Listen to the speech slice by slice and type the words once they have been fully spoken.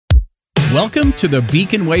Welcome to the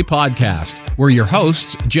Beacon Way podcast, where your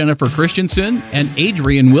hosts, Jennifer Christensen and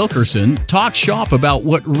Adrian Wilkerson, talk shop about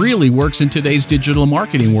what really works in today's digital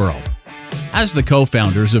marketing world. As the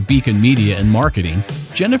co-founders of Beacon Media and Marketing,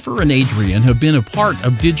 Jennifer and Adrian have been a part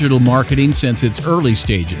of digital marketing since its early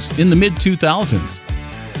stages in the mid-2000s.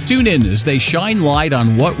 Tune in as they shine light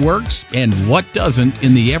on what works and what doesn't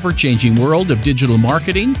in the ever-changing world of digital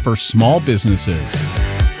marketing for small businesses.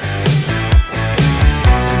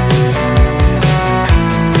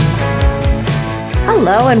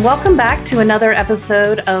 Hello, and welcome back to another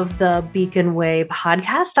episode of the Beacon Way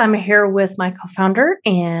podcast. I'm here with my co-founder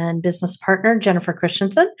and business partner, Jennifer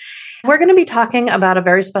Christensen. We're going to be talking about a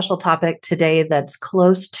very special topic today that's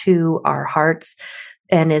close to our hearts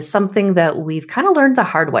and is something that we've kind of learned the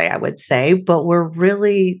hard way, I would say, but we're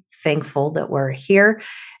really thankful that we're here.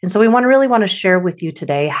 And so we really want to share with you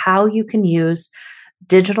today how you can use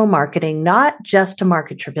digital marketing, not just to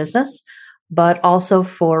market your business, but also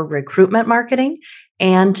for recruitment marketing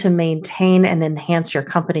and to maintain and enhance your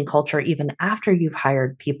company culture even after you've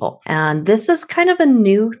hired people. And this is kind of a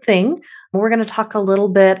new thing. We're going to talk a little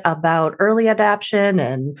bit about early adoption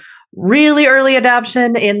and really early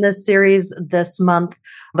adoption in this series this month.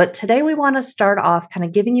 But today we want to start off kind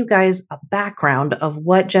of giving you guys a background of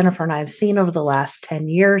what Jennifer and I have seen over the last 10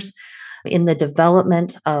 years in the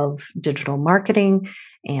development of digital marketing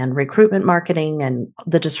and recruitment marketing and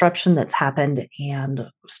the disruption that's happened, and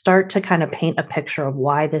start to kind of paint a picture of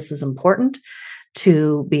why this is important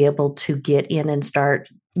to be able to get in and start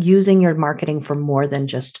using your marketing for more than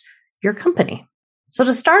just your company. So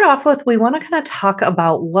to start off with, we want to kind of talk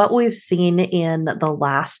about what we've seen in the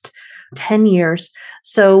last 10 years.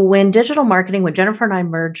 So when Jennifer and I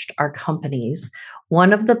merged our companies,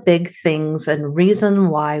 one of the big things and reason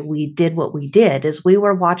why we did what we did is we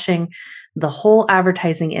were watching the whole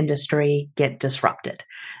advertising industry get disrupted.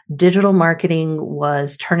 Digital marketing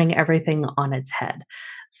was turning everything on its head.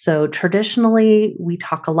 So traditionally, we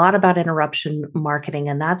talk a lot about interruption marketing,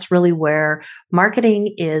 and that's really where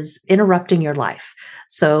marketing is interrupting your life.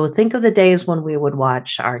 So think of the days when we would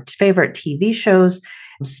watch our favorite TV shows,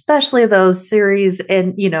 especially those series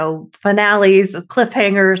and, finales,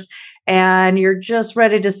 cliffhangers, and you're just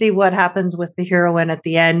ready to see what happens with the heroine at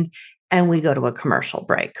the end. And we go to a commercial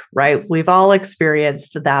break, right? We've all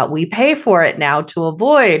experienced that. We pay for it now to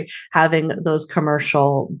avoid having those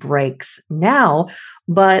commercial breaks now.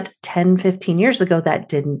 But 10, 15 years ago, that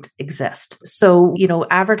didn't exist. So,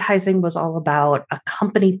 advertising was all about a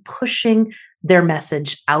company pushing their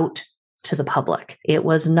message out to the public. It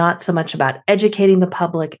was not so much about educating the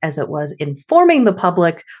public as it was informing the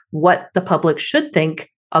public what the public should think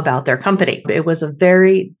about their company. It was a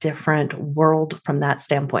very different world from that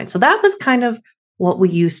standpoint. So that was kind of what we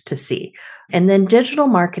used to see. And then digital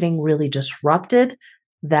marketing really disrupted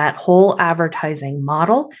that whole advertising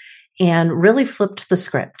model and really flipped the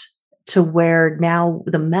script to where now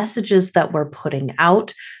the messages that we're putting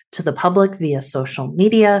out to the public via social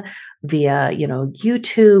media, via,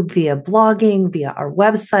 YouTube, via blogging, via our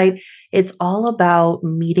website, it's all about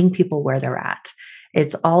meeting people where they're at.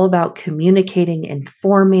 It's all about communicating,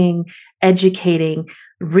 informing, educating,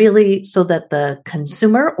 really so that the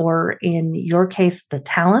consumer, or in your case, the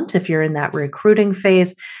talent, if you're in that recruiting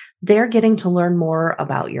phase, they're getting to learn more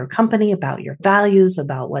about your company, about your values,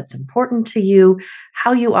 about what's important to you,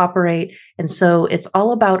 how you operate. And so it's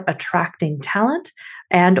all about attracting talent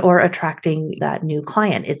and or attracting that new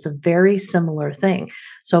client. It's a very similar thing.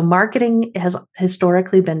 So marketing has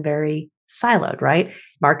historically been very siloed, right?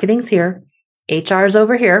 Marketing's here, HR's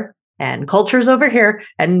over here, and culture's over here,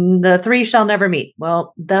 and the three shall never meet.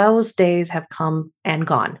 Well, those days have come and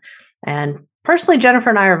gone. And personally, Jennifer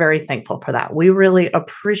and I are very thankful for that. We really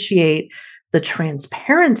appreciate the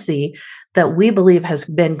transparency that we believe has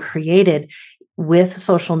been created with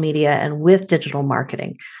social media and with digital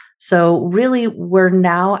marketing. So really, we're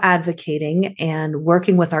now advocating and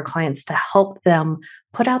working with our clients to help them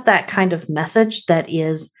put out that kind of message that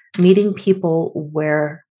is meeting people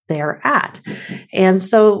where they're at. And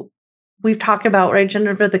so we've talked about, right,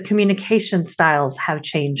 Jennifer, the communication styles have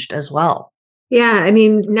changed as well. Yeah,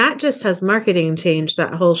 not just has marketing changed,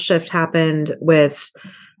 that whole shift happened with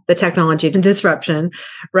the technology disruption,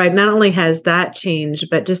 right? Not only has that changed,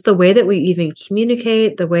 but just the way that we even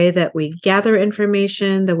communicate, the way that we gather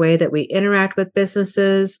information, the way that we interact with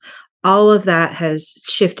businesses, all of that has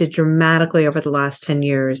shifted dramatically over the last 10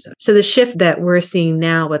 years. So the shift that we're seeing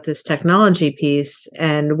now with this technology piece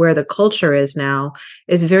and where the culture is now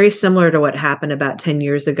is very similar to what happened about 10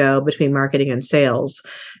 years ago between marketing and sales.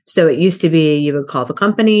 So it used to be you would call the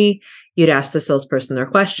company, you'd ask the salesperson their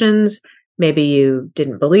questions, maybe you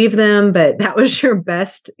didn't believe them, but that was your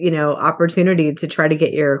best, opportunity to try to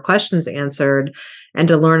get your questions answered and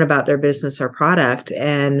to learn about their business or product.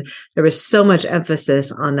 And there was so much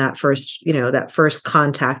emphasis on that first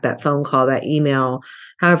contact, that phone call, that email,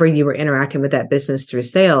 however you were interacting with that business through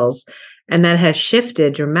sales. And that has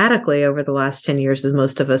shifted dramatically over the last 10 years, as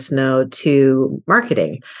most of us know, to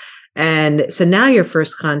marketing. And so now your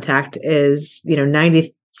first contact is,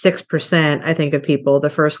 96%, I think, of people, the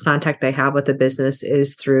first contact they have with the business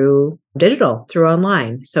is through digital, through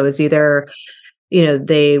online. So it's either,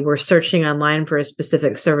 they were searching online for a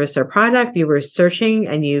specific service or product, you were searching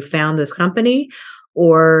and you found this company,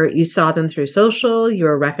 or you saw them through social, you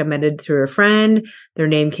were recommended through a friend, their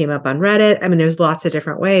name came up on Reddit. I mean, there's lots of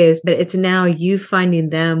different ways, but it's now you finding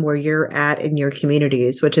them where you're at in your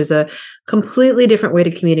communities, which is a completely different way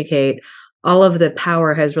to communicate. All of the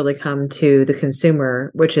power has really come to the consumer,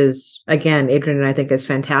 which is, again, Adrian and I think is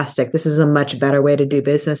fantastic. This is a much better way to do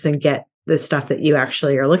business and get the stuff that you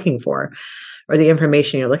actually are looking for, or the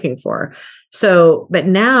information you're looking for. So, but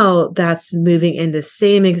now that's moving in the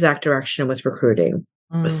same exact direction with recruiting.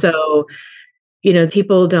 So,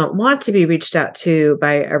 people don't want to be reached out to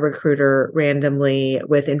by a recruiter randomly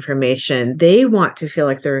with information. They want to feel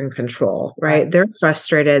like they're in control, right? They're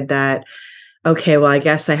frustrated that, okay, well, I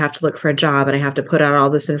guess I have to look for a job and I have to put out all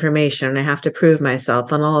this information and I have to prove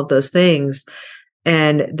myself and all of those things.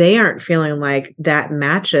 And they aren't feeling like that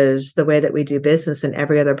matches the way that we do business in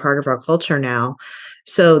every other part of our culture now.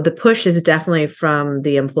 So the push is definitely from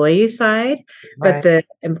the employee side, but the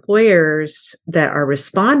employers that are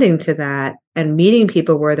responding to that and meeting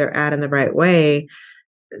people where they're at in the right way,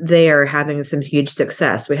 they are having some huge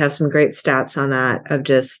success. We have some great stats on that of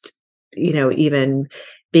just, even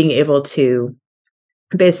being able to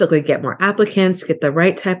basically get more applicants, get the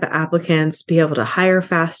right type of applicants, be able to hire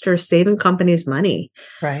faster, saving companies money.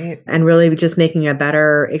 Right. And really just making a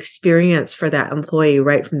better experience for that employee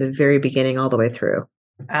right from the very beginning all the way through.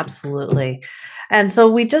 Absolutely. And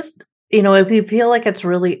so we just, we feel like it's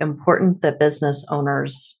really important that business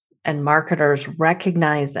owners and marketers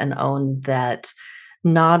recognize and own that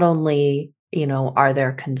not only, are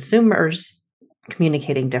their consumers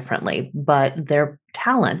communicating differently, but their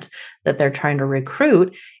talent that they're trying to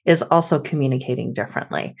recruit is also communicating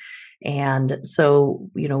differently. And so,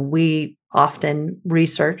 we often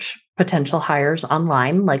research potential hires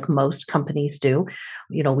online, like most companies do.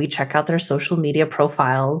 We check out their social media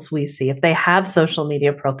profiles. We see if they have social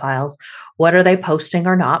media profiles, what are they posting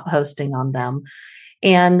or not posting on them.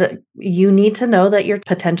 And you need to know that your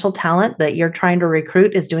potential talent that you're trying to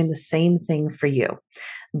recruit is doing the same thing for you.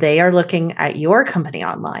 They are looking at your company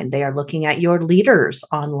online. They are looking at your leaders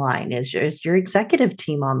online. Is your executive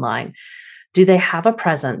team online? Do they have a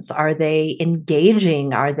presence? Are they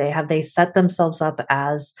engaging? Have they set themselves up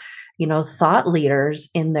as, thought leaders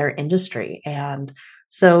in their industry? And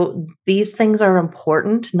so these things are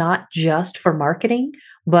important, not just for marketing,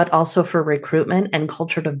 but also for recruitment and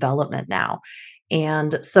culture development now.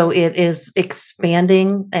 And so it is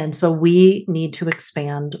expanding. And so we need to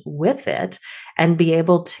expand with it and be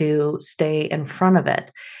able to stay in front of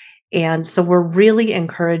it. And so we're really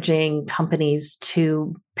encouraging companies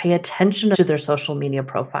to pay attention to their social media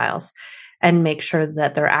profiles and make sure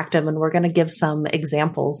that they're active. And we're going to give some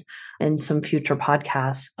examples in some future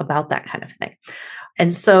podcasts about that kind of thing.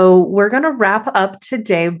 And so we're going to wrap up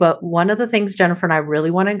today. But one of the things, Jennifer and I really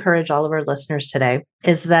want to encourage all of our listeners today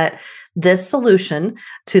is that this solution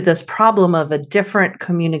to this problem of a different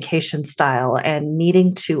communication style and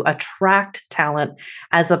needing to attract talent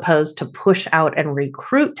as opposed to push out and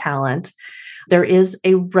recruit talent, there is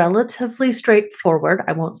a relatively straightforward,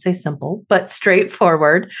 I won't say simple, but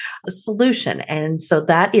straightforward solution. And so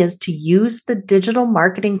that is to use the digital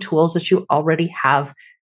marketing tools that you already have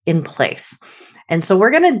in place. And so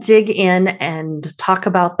we're going to dig in and talk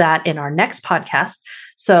about that in our next podcast.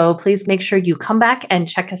 So please make sure you come back and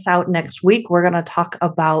check us out next week. We're going to talk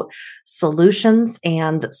about solutions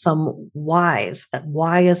and some whys.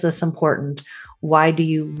 Why is this important? Why do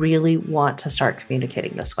you really want to start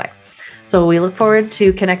communicating this way? So we look forward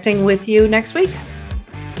to connecting with you next week.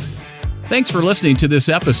 Thanks for listening to this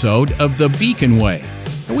episode of The Beacon Way.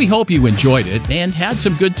 We hope you enjoyed it and had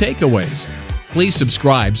some good takeaways. Please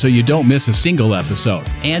subscribe so you don't miss a single episode.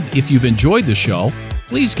 And if you've enjoyed the show,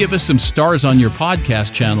 please give us some stars on your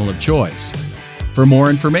podcast channel of choice. For more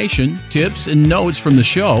information, tips, and notes from the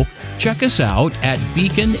show, check us out at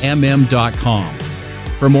beaconmm.com.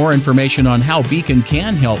 For more information on how Beacon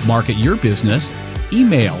can help market your business,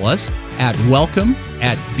 email us at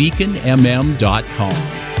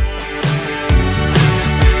welcome@beaconmm.com.